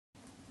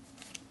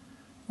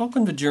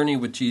Welcome to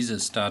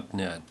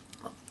JourneyWithJesus.net,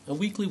 a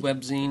weekly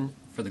webzine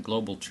for the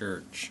global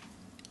church.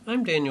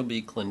 I'm Daniel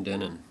B.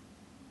 Clendenin.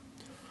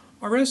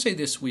 Our essay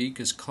this week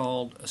is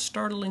called A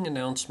Startling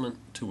Announcement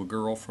to a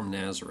Girl from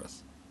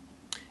Nazareth.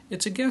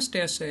 It's a guest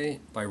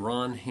essay by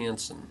Ron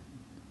Hansen.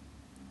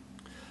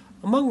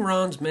 Among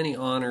Ron's many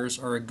honors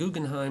are a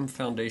Guggenheim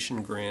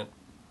Foundation grant,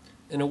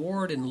 an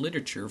award in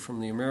literature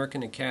from the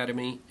American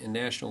Academy and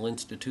National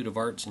Institute of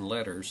Arts and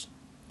Letters,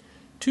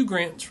 2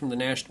 grants from the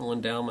National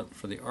Endowment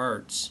for the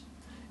Arts,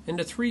 and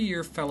a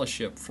 3-year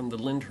fellowship from the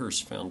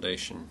Lyndhurst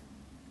Foundation.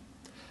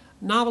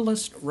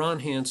 Novelist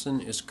Ron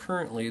Hansen is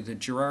currently the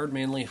Gerard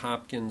Manley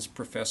Hopkins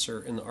Professor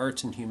in the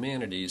Arts and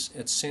Humanities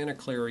at Santa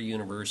Clara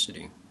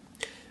University,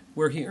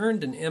 where he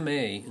earned an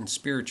M.A. in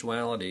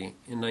Spirituality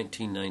in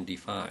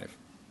 1995.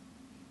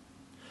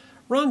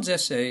 Ron's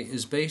essay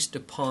is based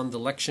upon the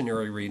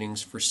lectionary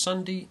readings for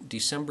Sunday,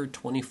 December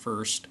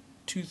 21st,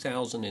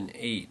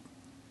 2008,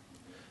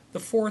 the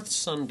 4th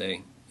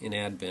Sunday in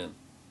Advent.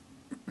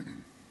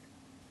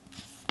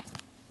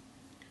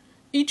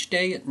 Each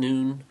day at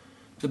noon,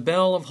 the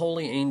bell of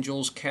Holy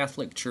Angels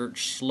Catholic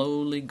Church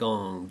slowly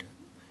gonged,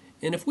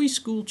 and if we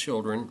school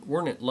children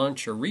weren't at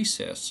lunch or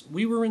recess,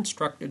 we were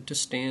instructed to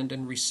stand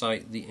and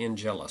recite the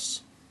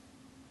Angelus.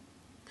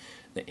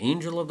 The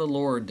angel of the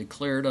Lord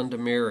declared unto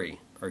Mary,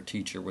 our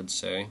teacher would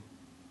say.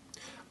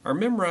 Our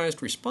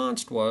memorized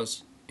response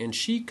was, and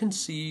she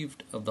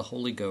conceived of the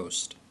Holy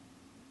Ghost,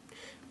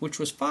 which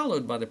was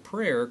followed by the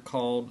prayer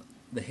called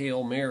the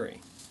Hail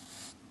Mary.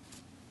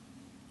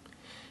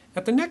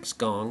 At the next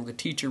gong, the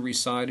teacher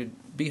recited,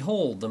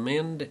 Behold,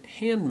 the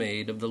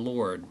handmaid of the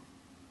Lord.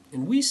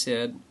 And we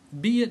said,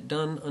 Be it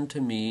done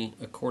unto me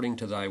according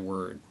to thy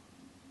word.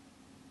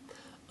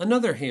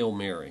 Another Hail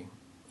Mary,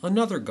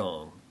 another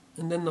gong,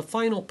 and then the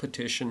final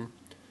petition,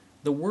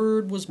 The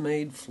Word was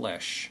made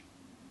flesh,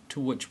 to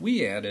which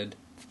we added,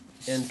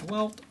 and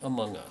dwelt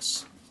among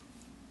us.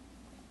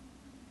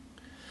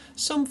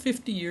 Some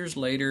 50 years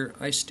later,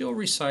 I still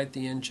recite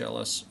the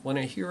Angelus when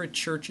I hear a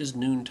church's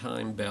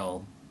noontime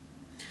bell.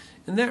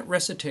 And that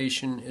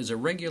recitation is a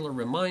regular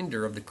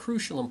reminder of the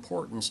crucial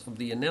importance of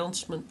the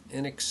announcement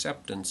and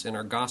acceptance in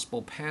our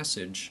gospel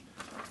passage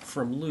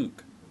from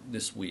Luke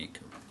this week.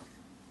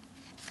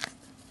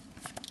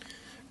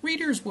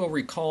 Readers will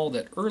recall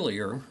that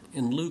earlier,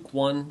 in Luke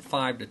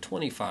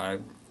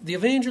 1:5-25, the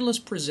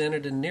evangelist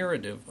presented a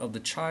narrative of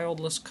the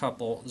childless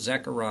couple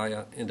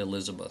Zechariah and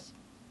Elizabeth.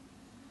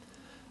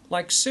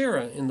 Like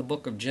Sarah in the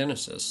book of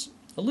Genesis,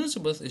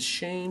 Elizabeth is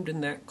shamed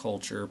in that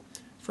culture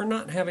for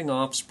not having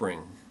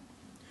offspring.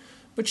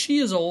 But she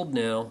is old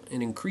now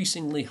and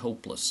increasingly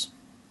hopeless.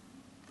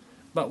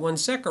 But when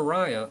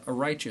Zechariah, a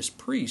righteous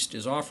priest,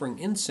 is offering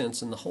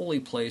incense in the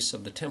holy place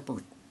of the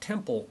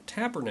temple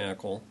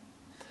tabernacle,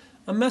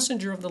 a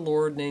messenger of the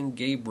Lord named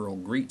Gabriel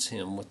greets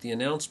him with the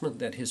announcement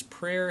that his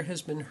prayer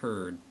has been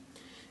heard,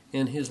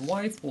 and his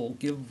wife will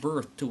give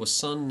birth to a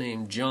son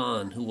named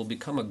John, who will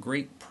become a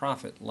great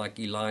prophet like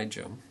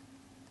Elijah.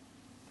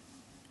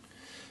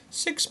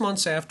 6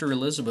 months after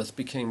Elizabeth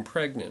became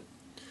pregnant,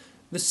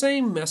 the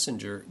same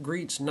messenger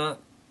greets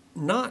not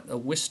a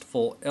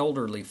wistful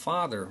elderly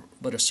father,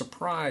 but a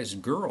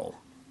surprised girl.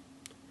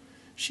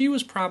 She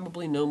was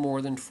probably no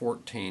more than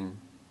 14,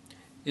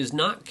 is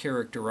not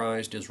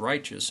characterized as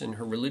righteous in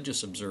her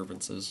religious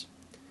observances,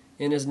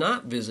 and is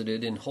not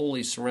visited in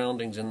holy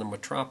surroundings in the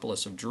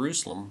metropolis of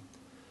Jerusalem,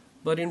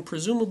 but in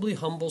presumably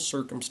humble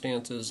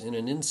circumstances in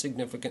an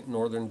insignificant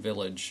northern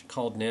village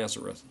called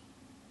Nazareth.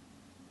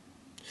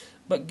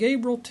 But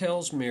Gabriel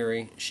tells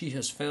Mary she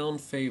has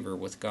found favor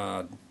with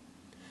God,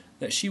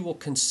 that she will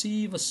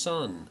conceive a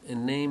son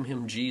and name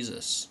him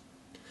Jesus,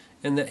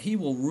 and that he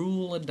will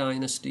rule a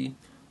dynasty,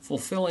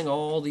 fulfilling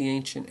all the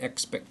ancient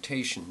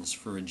expectations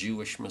for a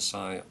Jewish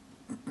Messiah.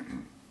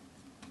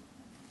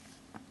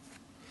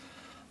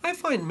 I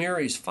find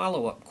Mary's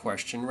follow-up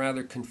question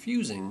rather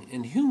confusing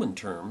in human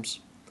terms,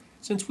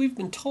 since we've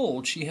been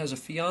told she has a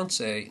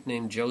fiancé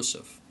named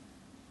Joseph.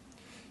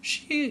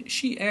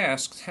 She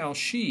asks how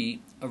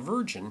she, a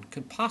virgin,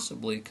 could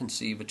possibly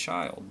conceive a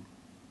child.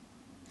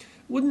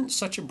 Wouldn't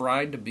such a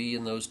bride-to-be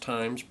in those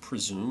times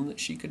presume that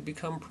she could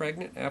become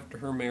pregnant after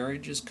her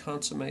marriage is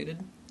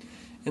consummated,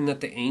 and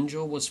that the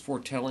angel was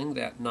foretelling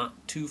that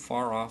not too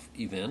far off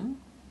event?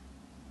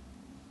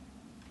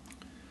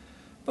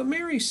 But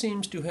Mary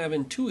seems to have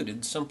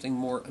intuited something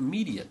more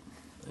immediate,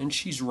 and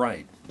she's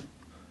right,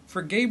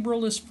 for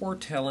Gabriel is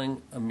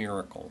foretelling a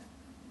miracle.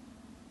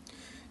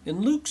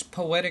 In Luke's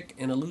poetic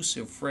and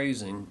elusive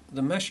phrasing,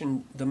 the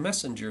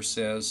messenger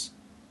says,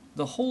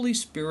 The Holy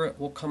Spirit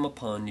will come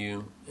upon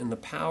you, and the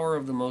power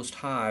of the Most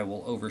High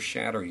will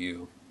overshadow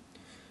you.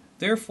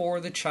 Therefore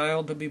the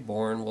child to be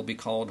born will be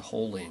called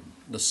Holy,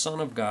 the Son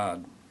of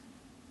God.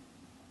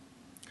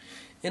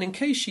 And in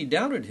case she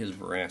doubted his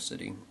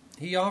veracity,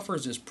 he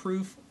offers as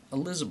proof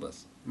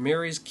Elizabeth,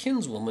 Mary's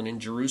kinswoman in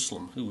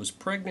Jerusalem, who was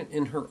pregnant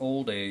in her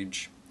old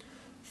age,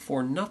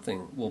 for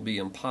nothing will be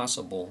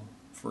impossible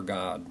for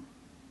God.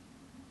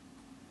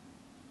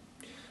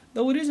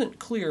 Though it isn't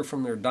clear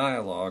from their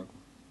dialogue,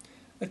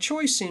 A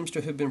choice seems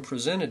to have been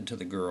presented to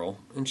the girl,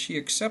 and she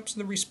accepts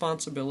the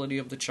responsibility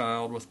of the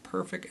child with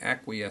perfect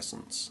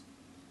acquiescence,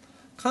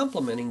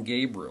 complimenting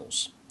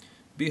Gabriel's,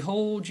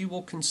 "Behold, you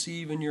will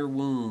conceive in your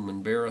womb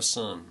and bear a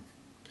son."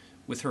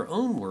 With her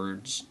own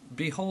words,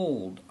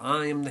 "Behold,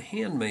 I am the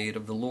handmaid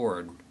of the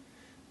Lord.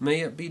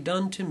 May it be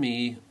done to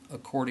me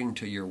according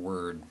to your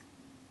word."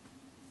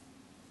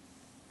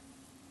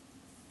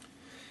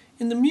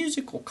 In the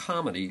musical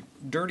comedy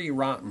Dirty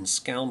Rotten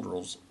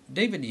Scoundrels,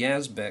 David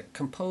Yazbek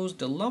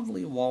composed a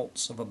lovely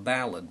waltz of a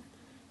ballad,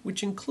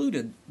 which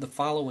included the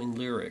following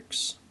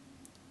lyrics.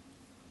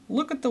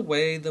 "Look at the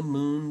way the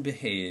moon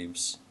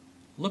behaves.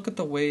 Look at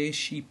the way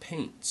she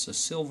paints a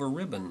silver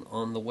ribbon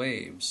on the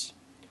waves.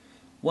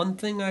 One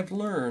thing I've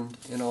learned,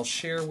 and I'll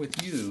share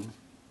with you,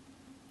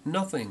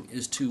 nothing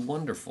is too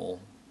wonderful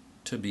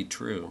to be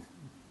true."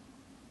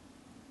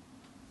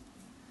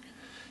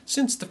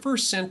 Since the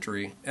first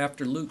century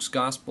after Luke's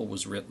Gospel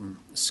was written,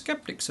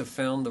 skeptics have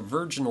found the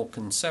virginal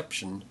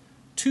conception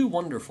too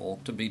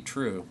wonderful to be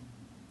true,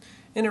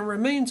 and it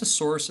remains a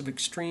source of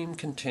extreme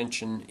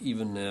contention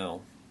even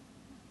now.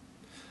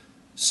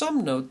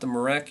 Some note the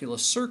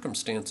miraculous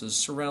circumstances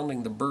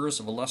surrounding the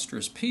births of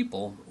illustrious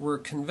people were a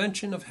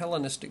convention of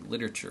Hellenistic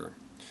literature,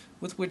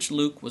 with which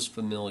Luke was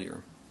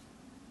familiar.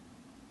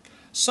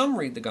 Some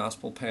read the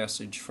Gospel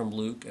passage from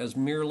Luke as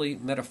merely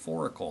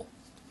metaphorical,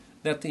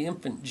 that the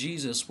infant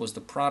Jesus was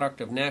the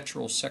product of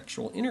natural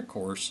sexual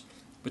intercourse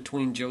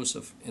between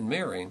Joseph and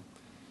Mary,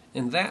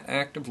 and that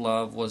act of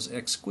love was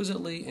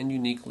exquisitely and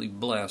uniquely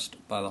blessed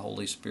by the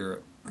Holy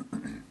Spirit.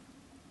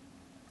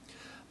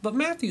 But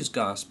Matthew's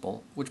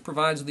Gospel, which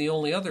provides the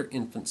only other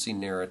infancy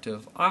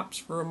narrative,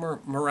 opts for a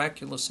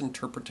miraculous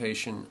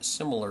interpretation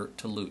similar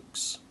to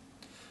Luke's.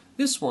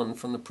 This one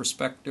from the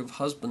prospective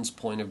husband's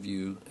point of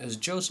view, as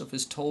Joseph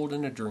is told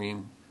in a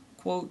dream,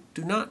 quote,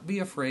 "Do not be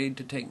afraid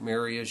to take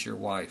Mary as your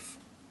wife,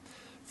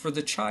 for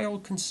the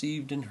child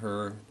conceived in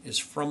her is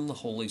from the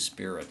Holy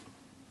Spirit,"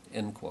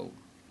 end quote.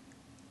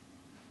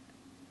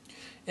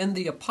 And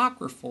the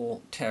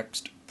apocryphal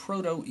text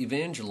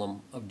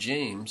Proto-Evangelium of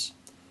James,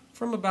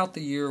 from about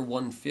the year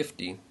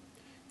 150,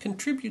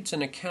 contributes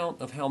an account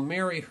of how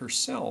Mary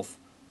herself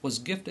was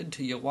gifted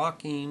to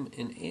Joachim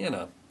and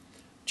Anna,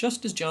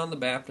 just as John the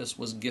Baptist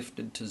was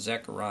gifted to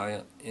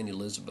Zechariah and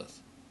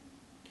Elizabeth.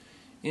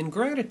 In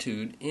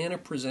gratitude, Anna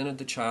presented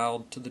the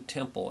child to the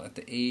temple at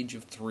the age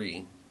of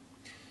 3.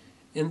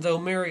 And though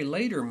Mary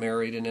later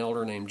married an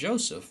elder named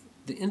Joseph,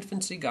 the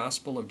infancy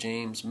gospel of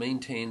James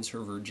maintains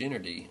her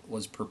virginity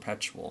was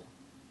perpetual.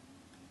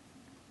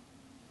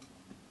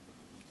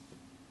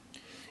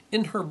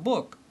 In her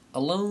book,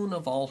 Alone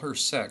of All Her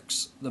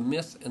Sex, The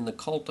Myth and the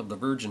Cult of the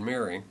Virgin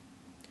Mary,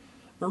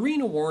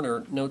 Marina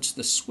Warner notes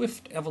the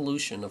swift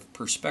evolution of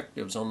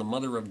perspectives on the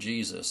mother of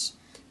Jesus,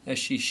 as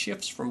she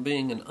shifts from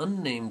being an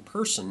unnamed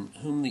person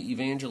whom the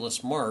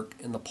evangelist Mark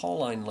and the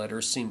Pauline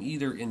letters seem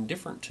either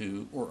indifferent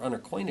to or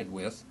unacquainted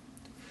with,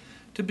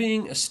 to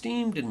being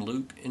esteemed in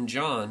Luke and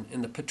John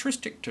in the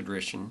patristic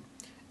tradition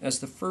as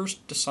the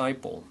first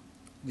disciple,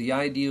 the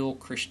ideal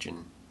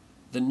Christian,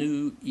 the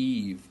new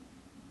Eve,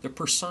 the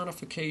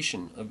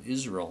personification of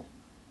Israel,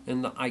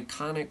 and the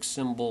iconic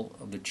symbol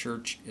of the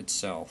church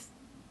itself.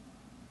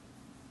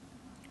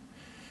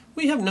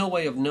 We have no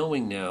way of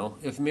knowing now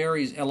if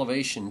Mary's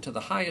elevation to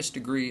the highest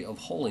degree of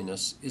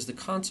holiness is the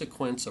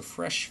consequence of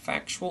fresh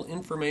factual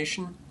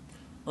information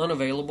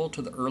unavailable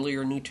to the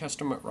earlier New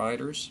Testament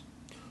writers,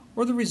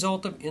 or the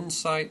result of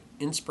insight,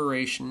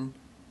 inspiration,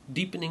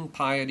 deepening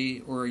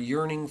piety, or a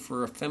yearning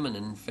for a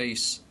feminine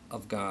face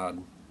of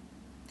God.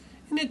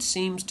 And it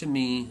seems to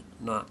me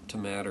not to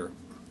matter.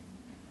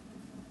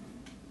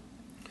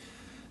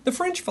 The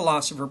French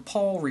philosopher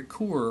Paul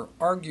Ricoeur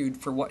argued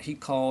for what he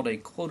called a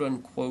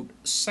quote-unquote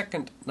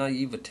second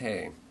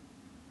naivete.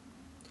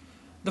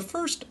 The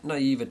first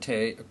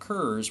naivete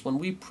occurs when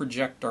we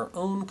project our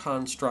own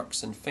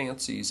constructs and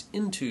fancies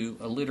into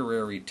a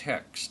literary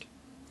text,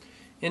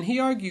 and he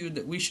argued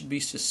that we should be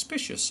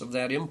suspicious of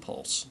that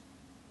impulse.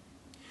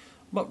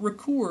 But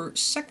Ricoeur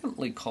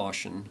secondly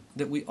cautioned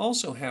that we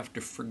also have to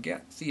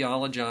forget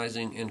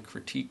theologizing and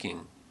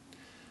critiquing,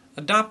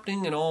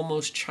 adopting an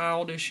almost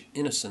childish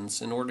innocence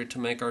in order to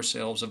make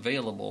ourselves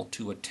available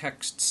to a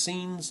text's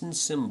scenes and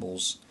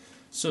symbols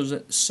so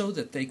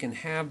that they can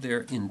have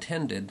their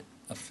intended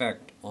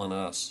effect on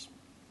us.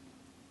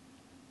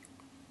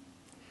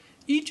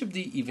 Each of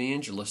the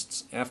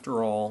evangelists,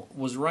 after all,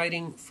 was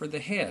writing for the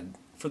head,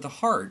 for the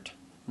heart,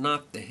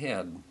 not the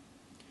head.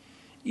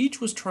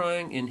 Each was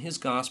trying in his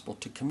gospel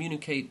to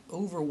communicate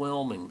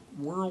overwhelming,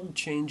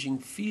 world-changing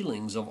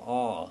feelings of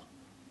awe,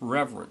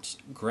 reverence,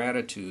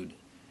 gratitude,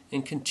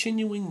 and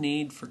continuing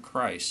need for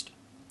Christ,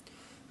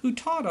 who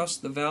taught us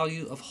the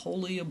value of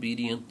holy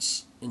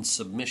obedience and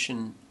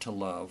submission to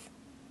love.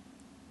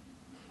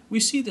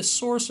 We see the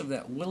source of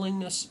that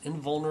willingness and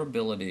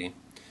vulnerability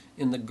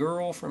in the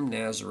girl from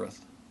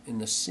Nazareth in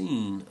the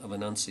scene of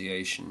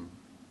Annunciation.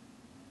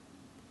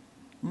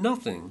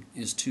 Nothing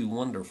is too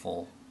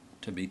wonderful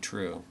to be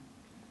true.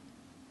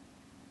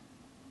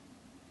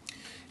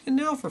 And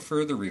now for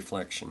further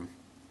reflection.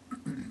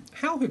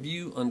 How have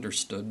you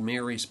understood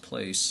Mary's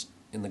place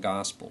in the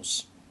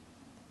Gospels?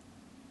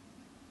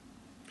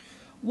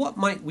 What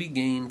might we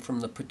gain from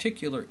the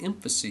particular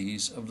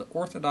emphases of the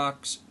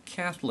Orthodox,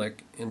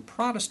 Catholic, and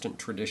Protestant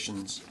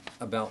traditions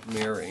about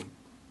Mary?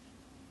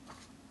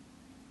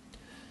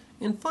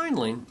 And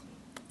finally,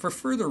 for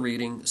further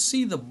reading,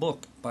 see the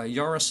book by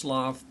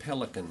Yaroslav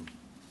Pelikan,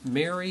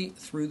 Mary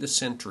Through the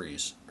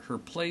Centuries, Her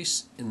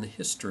Place in the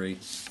History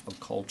of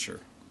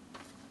Culture.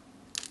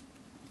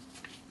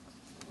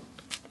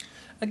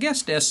 A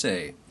guest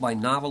essay by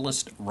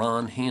novelist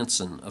Ron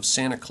Hansen of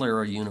Santa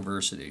Clara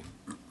University.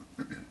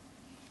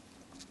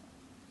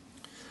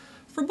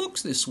 For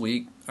books this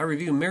week, I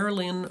review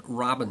Marilynne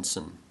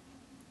Robinson.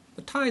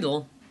 The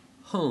title,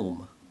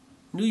 Home,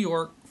 New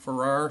York,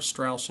 Farrar,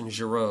 Straus and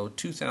Giroux,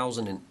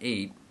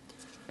 2008,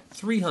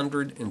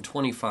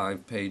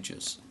 325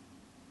 pages.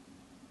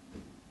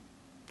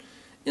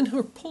 In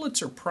her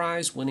Pulitzer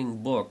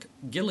Prize-winning book,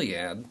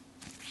 Gilead,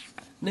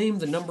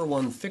 named the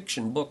 #1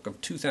 fiction book of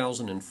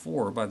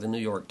 2004 by the New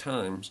York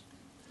Times,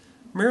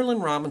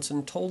 Marilynne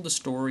Robinson told the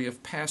story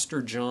of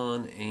Pastor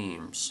John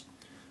Ames,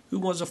 who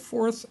was a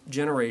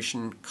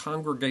fourth-generation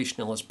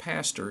Congregationalist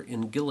pastor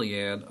in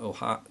Gilead,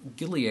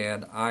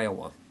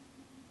 Iowa.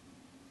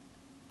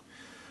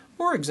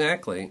 More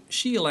exactly,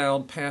 she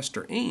allowed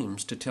Pastor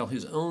Ames to tell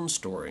his own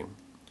story,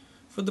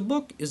 for the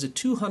book is a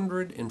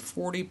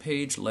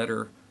 240-page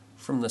letter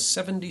from the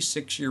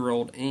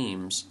 76-year-old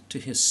Ames to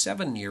his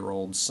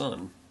 7-year-old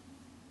son.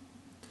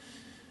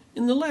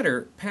 In the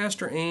letter,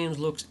 Pastor Ames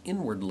looks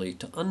inwardly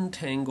to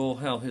untangle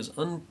how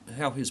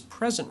his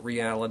present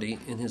reality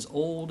in his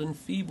old and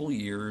feeble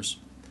years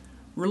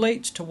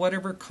relates to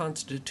whatever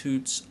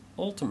constitutes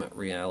ultimate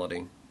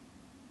reality.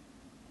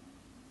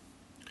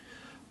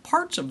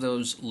 Parts of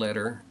those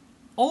letter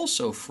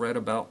also fret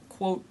about,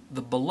 quote,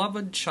 the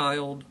beloved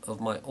child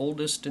of my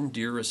oldest and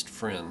dearest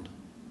friend.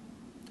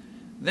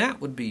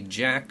 That would be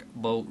Jack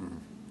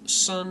Boughton,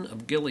 son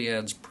of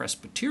Gilead's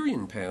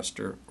Presbyterian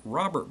pastor,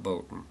 Robert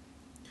Boughton,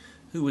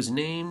 who was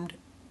named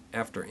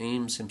after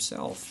Ames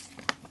himself.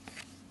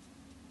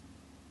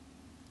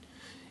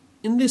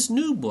 In this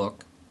new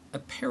book, a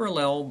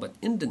parallel but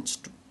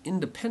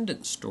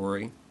independent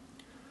story,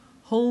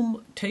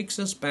 Home takes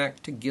us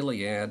back to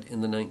Gilead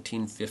in the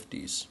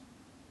 1950s.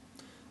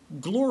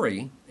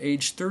 Glory,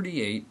 age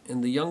 38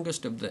 and the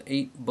youngest of the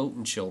 8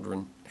 Boughton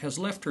children, has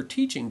left her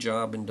teaching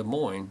job in Des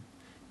Moines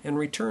and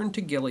returned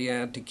to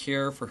Gilead to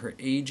care for her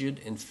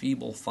aged and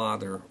feeble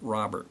father,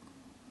 Robert.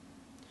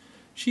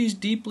 She's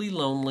deeply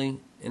lonely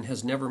and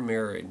has never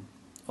married,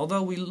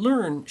 although we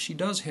learn she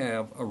does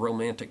have a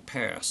romantic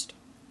past.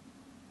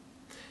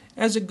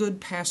 As a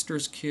good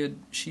pastor's kid,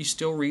 she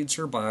still reads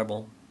her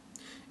Bible,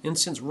 and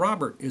since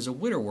Robert is a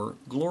widower,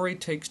 Glory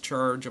takes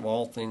charge of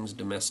all things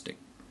domestic.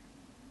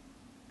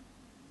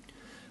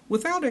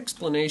 Without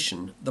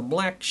explanation, the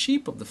black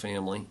sheep of the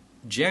family,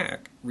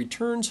 Jack,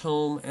 returns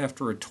home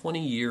after a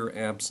 20-year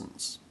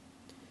absence.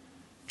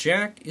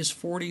 Jack is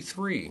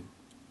 43,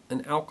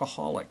 an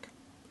alcoholic,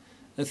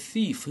 a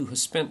thief who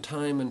has spent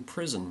time in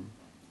prison,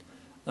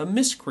 a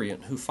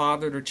miscreant who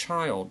fathered a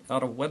child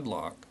out of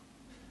wedlock,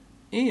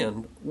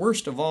 and,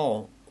 worst of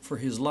all for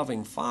his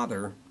loving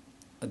father,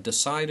 a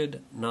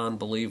decided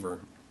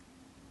non-believer.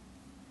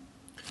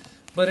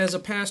 But as a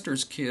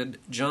pastor's kid,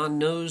 John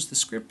knows the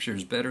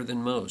scriptures better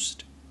than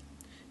most.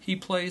 He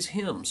plays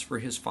hymns for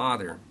his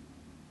father,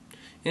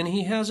 and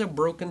he has a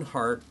broken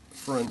heart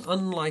for an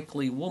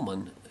unlikely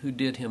woman who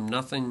did him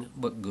nothing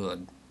but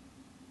good.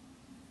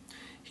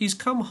 He's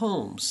come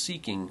home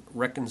seeking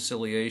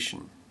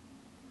reconciliation,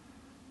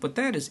 but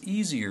that is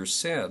easier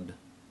said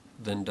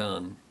than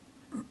done.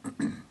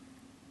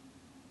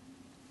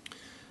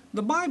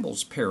 The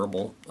Bible's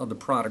parable of the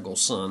prodigal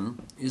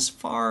son is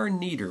far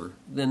neater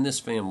than this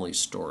family's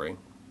story.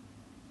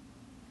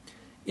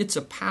 It's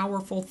a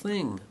powerful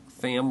thing,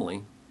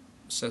 family,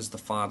 says the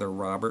father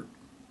Robert.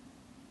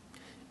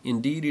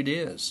 Indeed it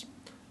is,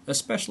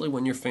 especially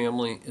when your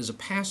family is a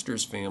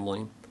pastor's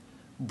family,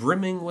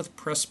 brimming with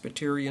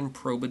Presbyterian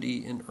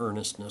probity and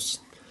earnestness.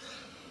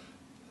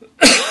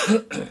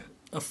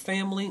 A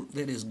family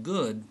that is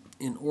good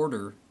in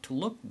order to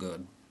look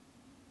good.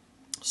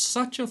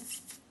 Such a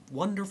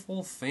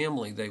wonderful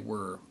family they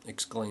were,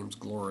 exclaims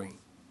Glory.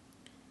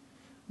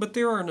 But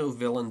there are no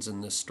villains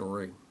in this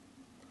story.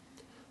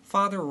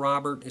 Father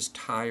Robert is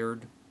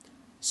tired,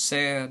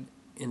 sad,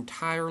 and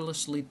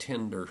tirelessly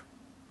tender.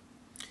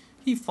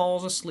 He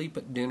falls asleep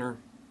at dinner,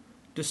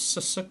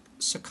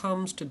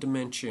 succumbs to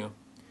dementia,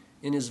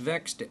 and is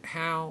vexed at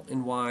how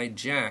and why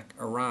Jack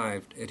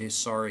arrived at his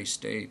sorry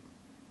state.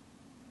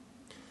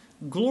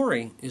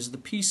 Glory is the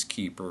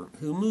peacekeeper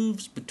who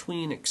moves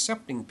between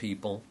accepting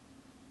people,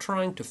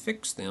 trying to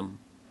fix them,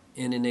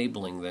 and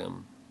enabling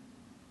them.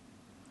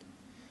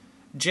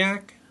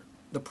 Jack,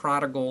 the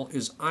prodigal,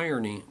 is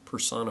irony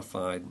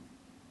personified.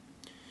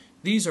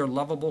 These are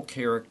lovable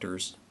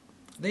characters.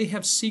 They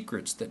have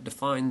secrets that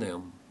define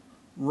them,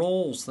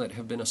 roles that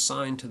have been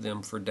assigned to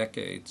them for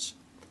decades,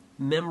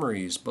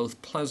 memories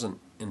both pleasant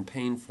and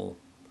painful,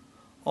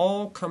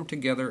 all come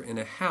together in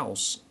a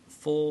house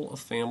full of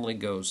family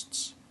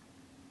ghosts.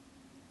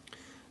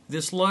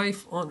 This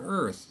life on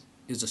earth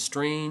is a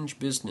strange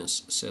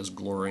business, says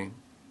Glory.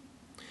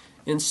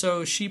 And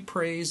so she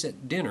prays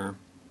at dinner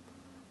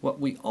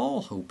what we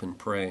all hope and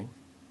pray.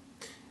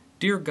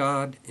 Dear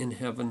God in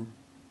heaven,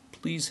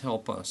 please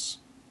help us.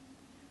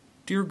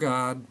 Dear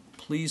God,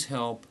 please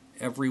help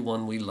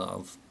everyone we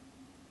love.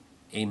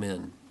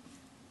 Amen.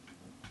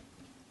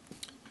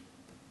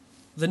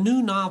 The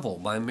new novel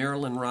by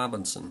Marilynne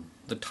Robinson.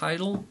 The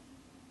title,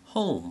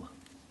 Home.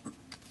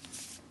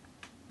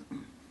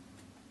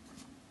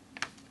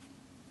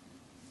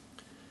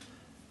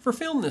 For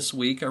film this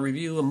week, I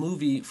review a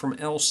movie from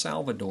El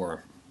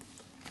Salvador.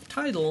 The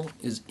title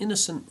is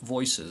Innocent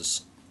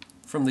Voices,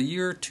 from the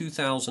year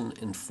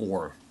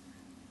 2004.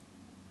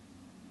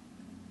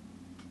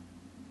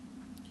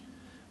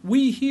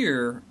 We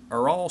here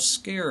are all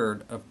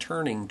scared of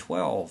turning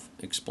 12,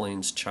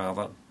 explains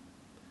Chava,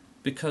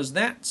 because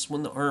that's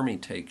when the army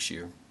takes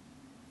you.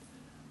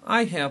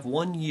 I have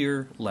 1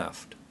 year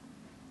left.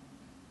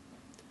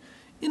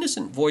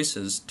 Innocent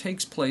Voices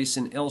takes place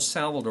in El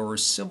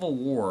Salvador's civil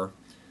war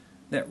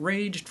that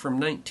raged from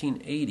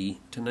 1980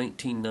 to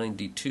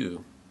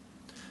 1992.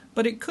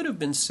 But it could have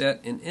been set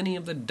in any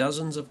of the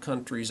dozens of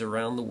countries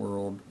around the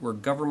world where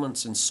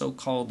governments and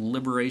so-called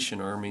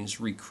liberation armies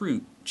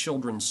recruit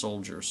children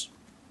soldiers.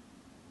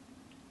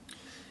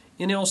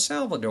 In El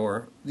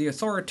Salvador, the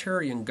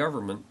authoritarian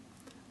government,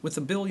 with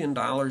 $1 billion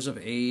of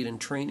aid and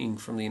training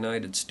from the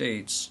United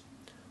States,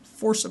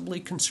 forcibly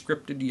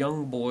conscripted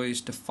young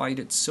boys to fight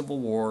its civil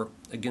war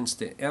against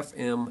the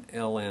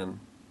FMLN.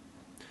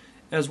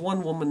 As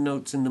one woman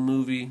notes in the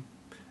movie,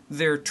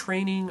 they're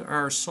training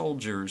our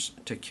soldiers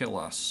to kill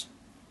us.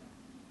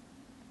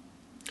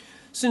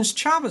 Since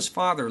Chava's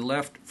father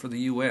left for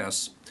the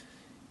U.S.,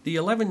 the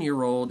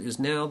 11-year-old is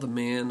now the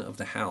man of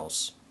the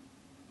house.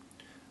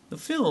 The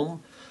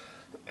film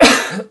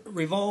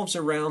revolves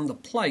around the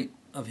plight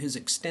of his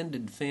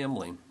extended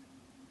family.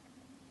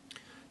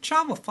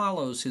 Chava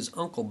follows his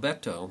uncle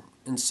Beto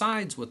and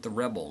sides with the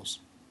rebels,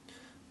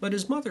 but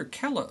his mother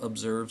Kella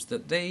observes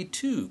that they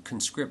too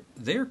conscript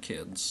their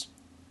kids.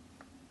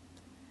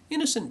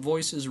 Innocent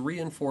Voices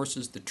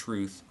reinforces the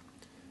truth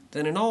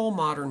that in all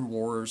modern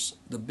wars,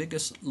 the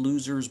biggest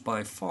losers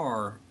by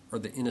far are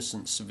the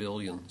innocent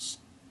civilians.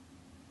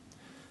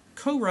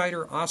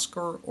 Co-writer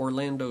Oscar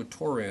Orlando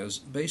Torres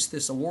based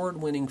this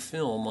award-winning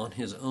film on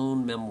his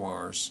own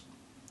memoirs,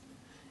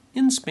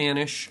 in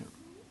Spanish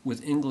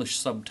with English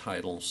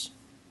subtitles.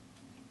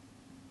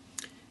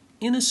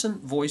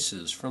 Innocent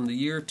Voices from the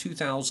year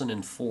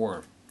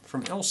 2004,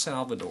 from El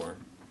Salvador.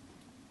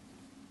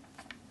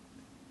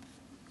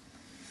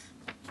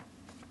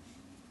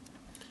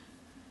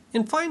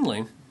 And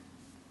finally,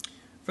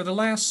 for the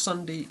last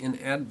Sunday in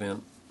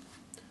Advent,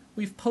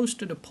 we've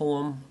posted a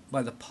poem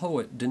by the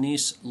poet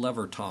Denise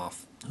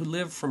Levertov, who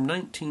lived from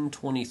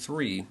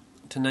 1923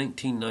 to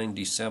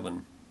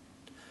 1997.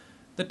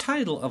 The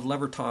title of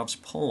Levertov's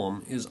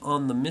poem is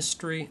On the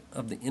Mystery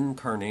of the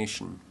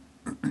Incarnation.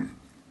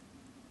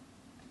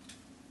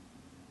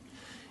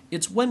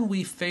 It's when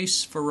we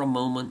face for a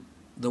moment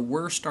the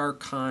worst our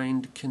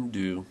kind can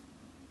do,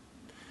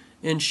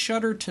 and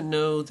shudder to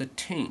know the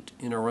taint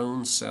in our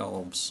own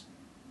selves,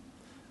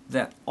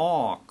 that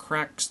awe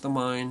cracks the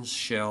mind's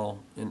shell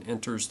and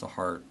enters the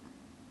heart.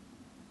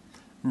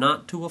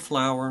 Not to a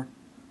flower,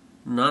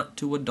 not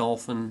to a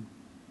dolphin,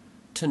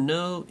 to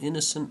no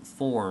innocent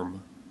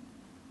form,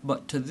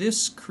 but to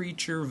this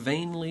creature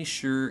vainly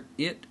sure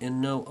it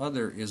and no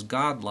other is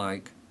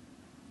godlike,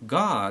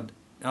 God,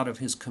 out of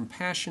his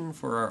compassion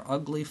for our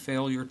ugly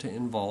failure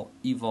to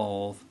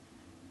evolve,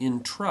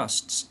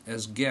 entrusts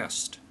as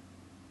guest,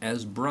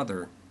 as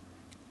brother,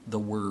 the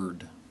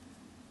Word.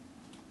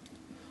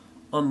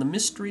 On the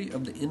Mystery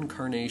of the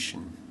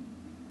Incarnation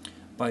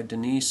by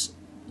Denise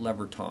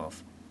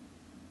Levertov.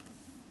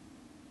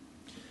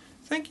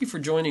 Thank you for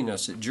joining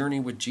us at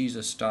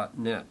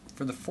JourneyWithJesus.net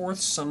for the fourth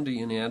Sunday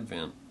in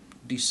Advent,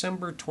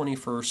 December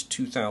 21st,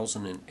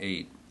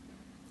 2008.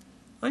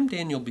 I'm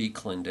Daniel B.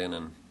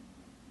 Clendenin.